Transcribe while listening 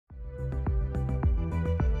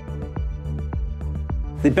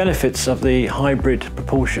The benefits of the hybrid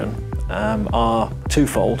propulsion are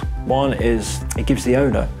twofold. One is it gives the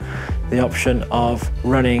owner the option of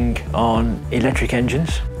running on electric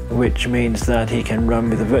engines, which means that he can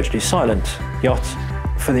run with a virtually silent yacht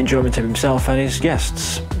for the enjoyment of himself and his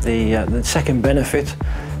guests. The second benefit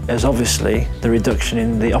is obviously the reduction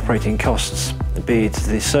in the operating costs, be it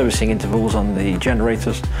the servicing intervals on the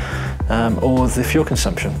generators or the fuel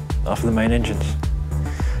consumption of the main engines.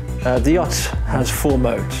 The yacht has 4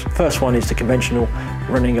 modes. First one is the conventional,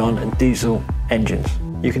 running on diesel engines.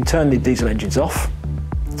 You can turn the diesel engines off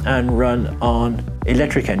and run on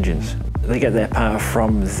electric engines. They get their power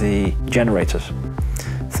from the generators.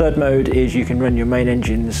 Third mode is you can run your main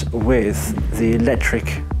engines with the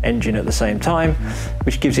electric engine at the same time,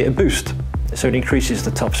 which gives it a boost, so it increases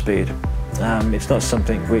the top speed. It's not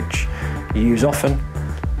something which you use often,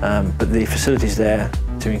 but the facility is there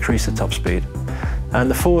to increase the top speed. And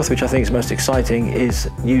the fourth, which I think is most exciting, is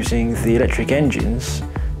using the electric engines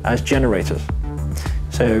as generators.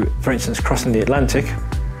 So, for instance, crossing the Atlantic,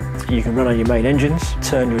 you can run on your main engines,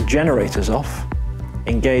 turn your generators off,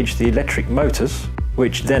 engage the electric motors,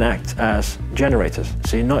 which then act as generators.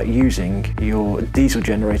 So you're not using your diesel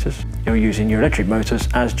generators, you're using your electric motors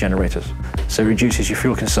as generators. So it reduces your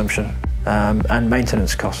fuel consumption and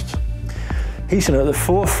maintenance costs. Heesen are at the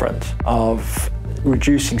forefront of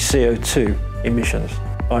reducing CO2 emissions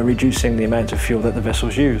by reducing the amount of fuel that the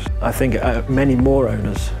vessels use. I think many more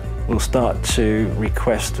owners will start to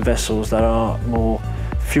request vessels that are more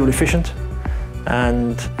fuel efficient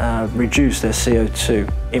and reduce their CO2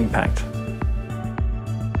 impact.